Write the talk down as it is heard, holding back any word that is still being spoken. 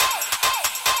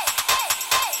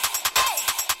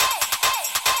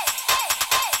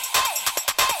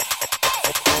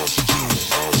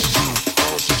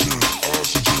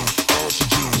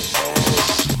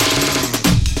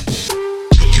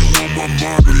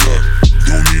luck.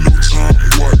 Don't need no time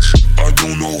watch. I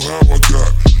don't know how I got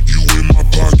you in my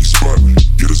pocket spot.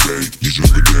 Get a say, need you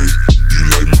every day. You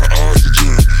like my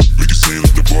oxygen. Make it seem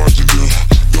like the bartender.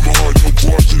 Got my heart, no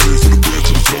bartender. From the bed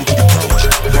to the floor to the couch.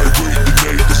 Might wait the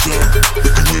night, the sun.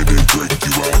 If you win, then break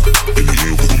you out. In the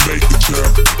end, we gon' make the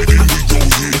child. And then we gon'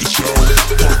 hit the show.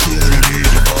 Part two, we need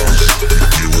the house. You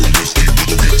get real misty, we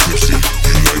gon' get tipsy.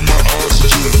 You like my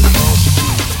oxygen.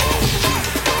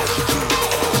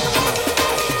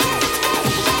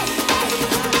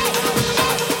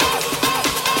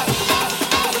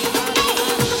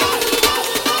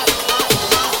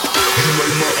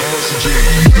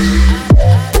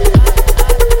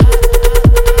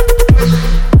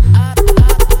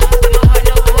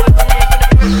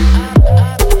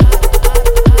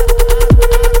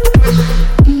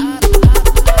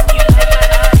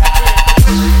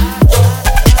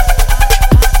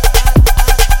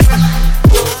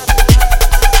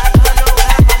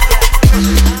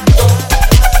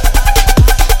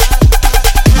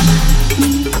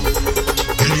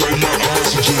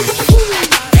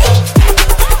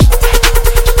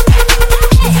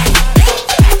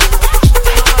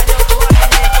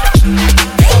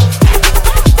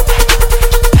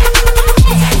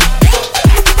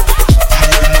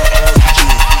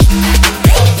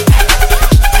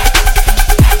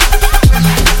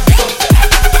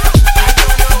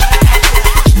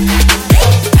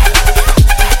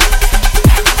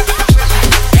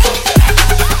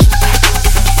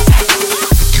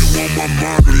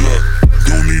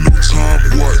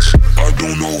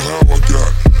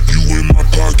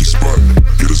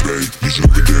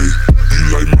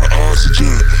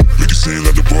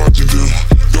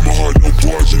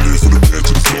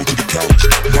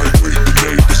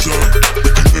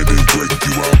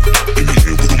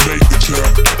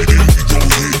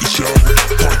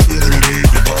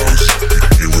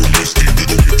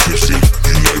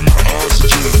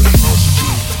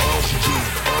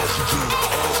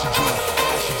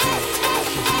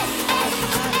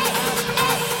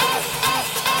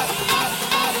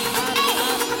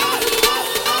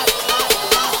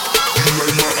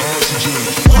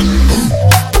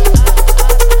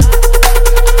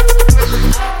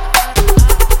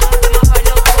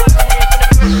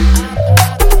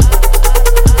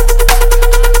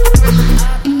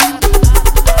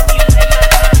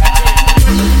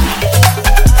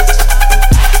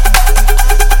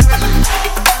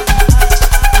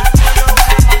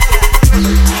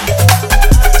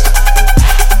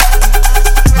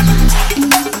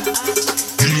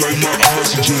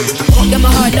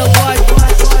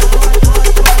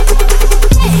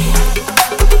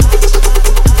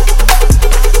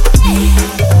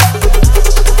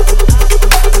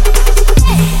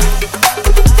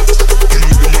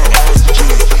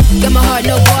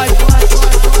 No